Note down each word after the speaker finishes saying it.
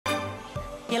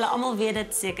Julle almal weet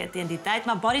dit seker teen die tyd,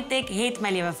 maar BODYTEC het my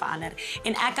lewe verander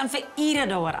en ek kan vir ure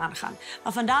daaroor aangaan.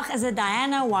 Maar vandag is dit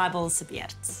Diana Weibel se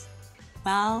beurt.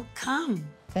 Welcome.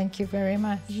 Thank you very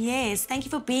much. Yes, thank you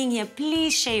for being here.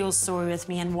 Please share your story with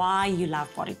me and why you love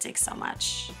BODYTEC so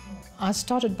much. I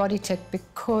started BODYTEC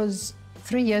because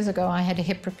 3 years ago I had a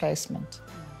hip replacement.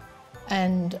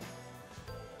 And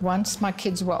once my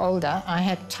kids were older, I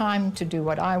had time to do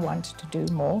what I wanted to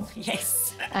do more.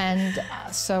 Yes. And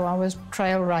so I was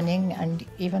trail running, and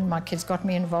even my kids got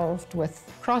me involved with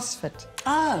CrossFit.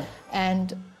 Oh.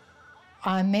 And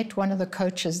I met one of the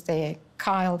coaches there,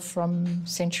 Kyle from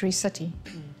Century City.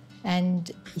 And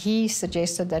he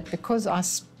suggested that because I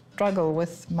struggle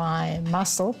with my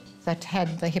muscle that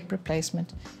had the hip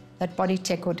replacement, that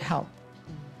BODYTEC would help.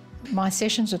 My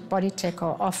sessions with BODYTEC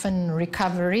are often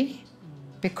recovery,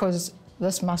 because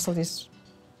this muscle is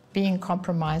being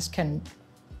compromised, can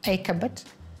ache a bit.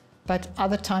 But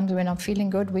other times when I'm feeling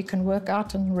good, we can work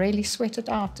out and really sweat it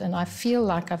out. And I feel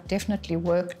like I've definitely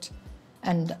worked,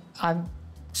 and I'm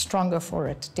stronger for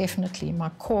it, definitely. My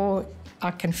core,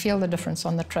 I can feel the difference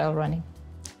on the trail running.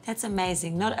 That's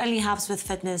amazing. Not only helps with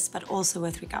fitness, but also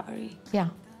with recovery. Yeah.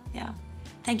 Yeah.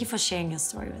 Thank you for sharing your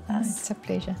story with us. It's a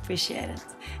pleasure. Appreciate it.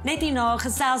 Net hierna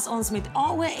gesels ons met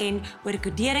AON oor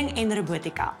kodering en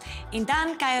robotika. En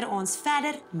dan kuier ons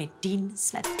verder met Dien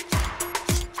Smit.